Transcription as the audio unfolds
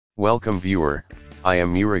Welcome viewer, I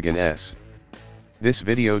am Murugan S. This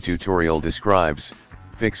video tutorial describes,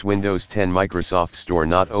 fix Windows 10 Microsoft Store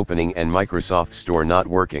not opening and Microsoft Store not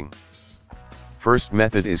working. First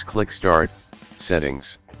method is click Start,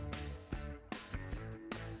 Settings.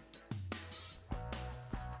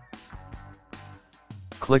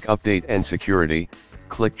 Click Update and Security,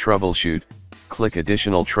 click Troubleshoot, click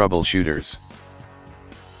Additional Troubleshooters.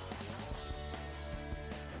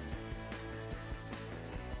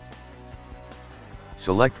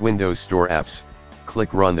 Select Windows Store Apps,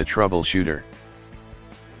 click Run the Troubleshooter.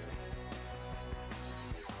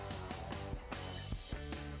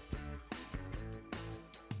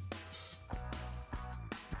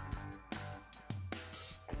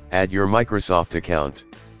 Add your Microsoft account.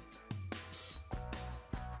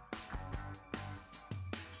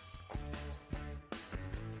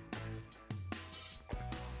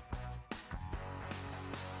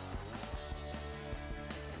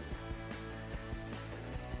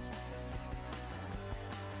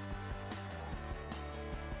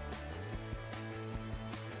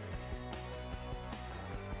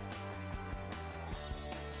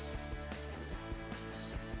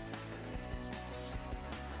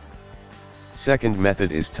 Second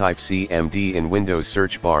method is type CMD in Windows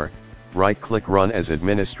search bar, right-click Run as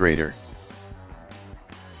Administrator.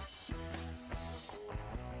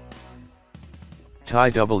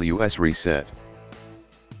 Type WS Reset.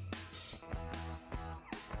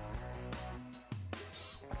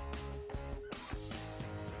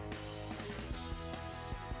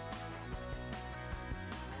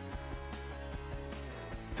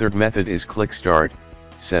 Third method is click Start,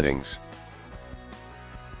 Settings.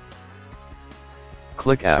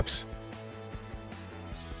 Click Apps.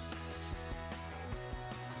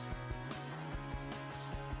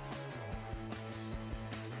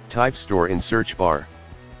 Type Store in search bar.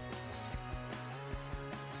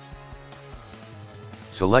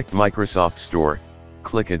 Select Microsoft Store,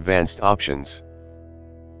 click Advanced Options.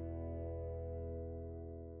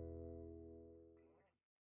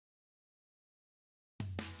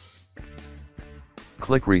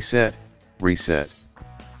 Click Reset, Reset.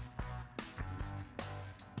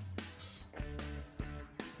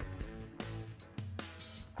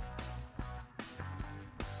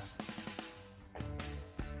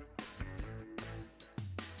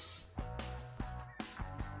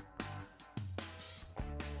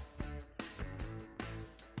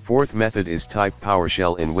 Fourth method is type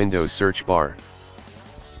PowerShell in Windows search bar.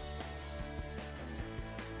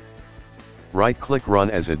 Right-click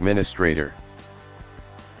Run as Administrator.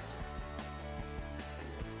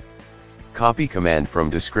 Copy command from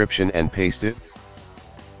description and paste it.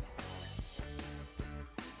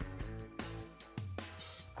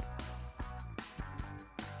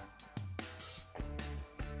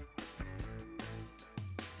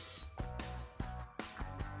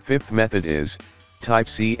 Fifth method is type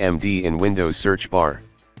CMD in Windows search bar.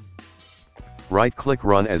 Right-click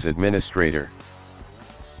Run as Administrator.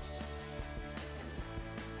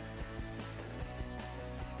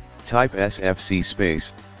 Type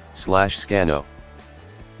sfc/scanno.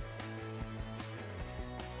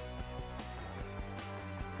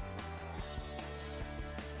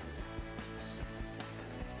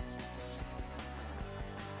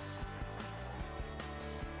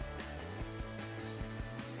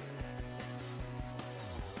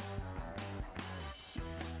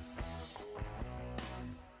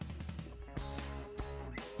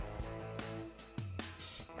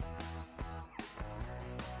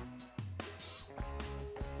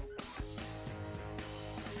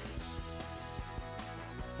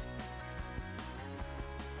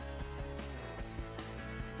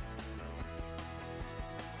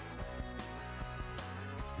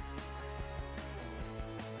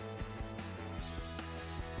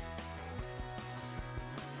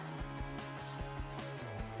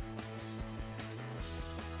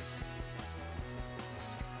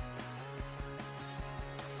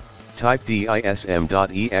 Type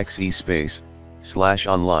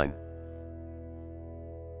dism.exe/online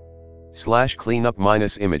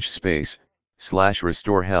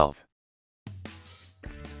 /cleanup-image/restore health.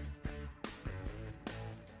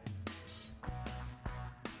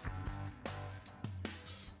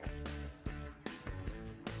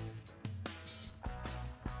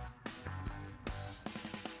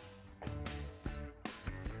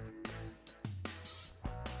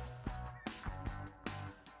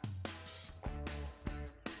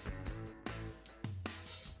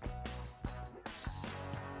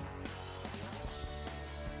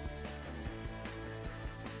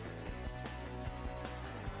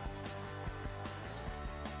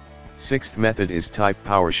 Sixth method is type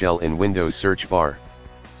PowerShell in Windows search bar.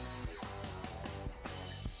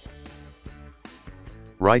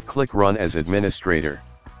 Right-click Run as Administrator.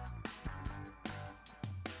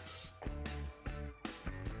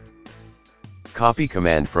 Copy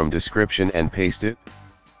command from description and paste it.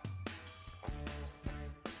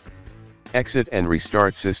 Exit and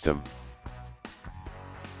restart system.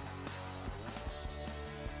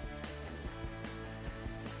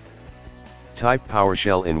 Type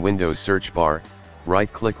PowerShell in Windows search bar,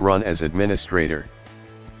 right-click Run as Administrator.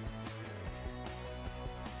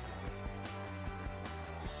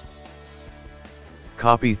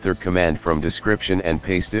 Copy third command from description and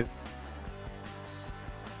paste it.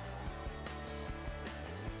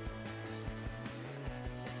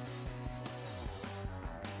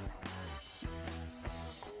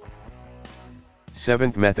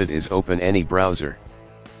 Seventh method is open any browser.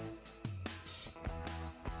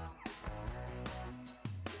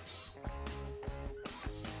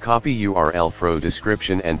 Copy URL from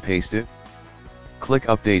description and paste it. Click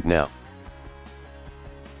Update now.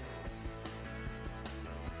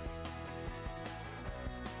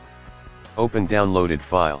 Open downloaded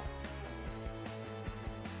file.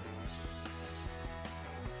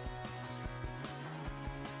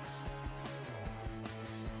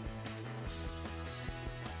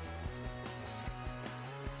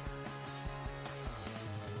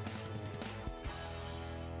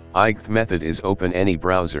 Eighth method is open any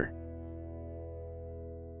browser.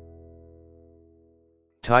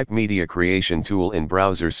 Type Media Creation Tool in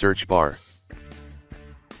browser search bar.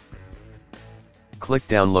 Click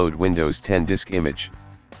Download Windows 10 disk image.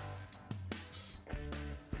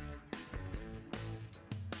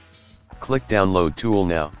 Click Download Tool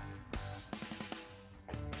now.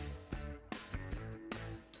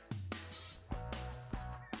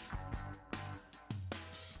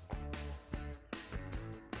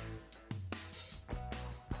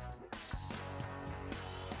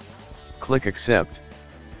 Click Accept.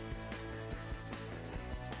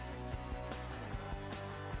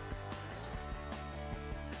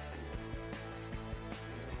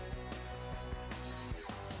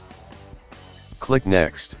 Click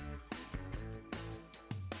Next.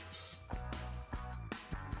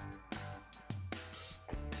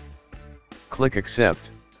 Click Accept.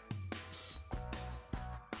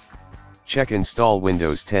 Check Install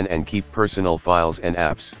Windows 10 and keep personal files and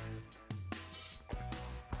apps.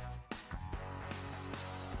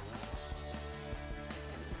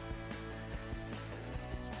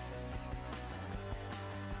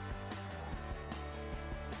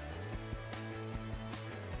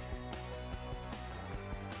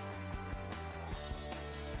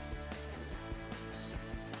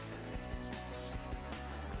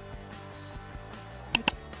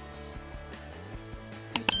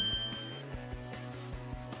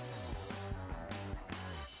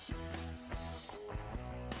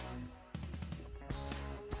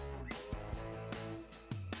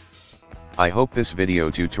 I hope this video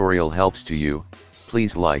tutorial helps to you.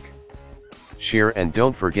 Please like, share and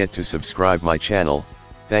don't forget to subscribe my channel.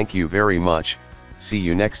 Thank you very much. See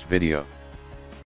you next video.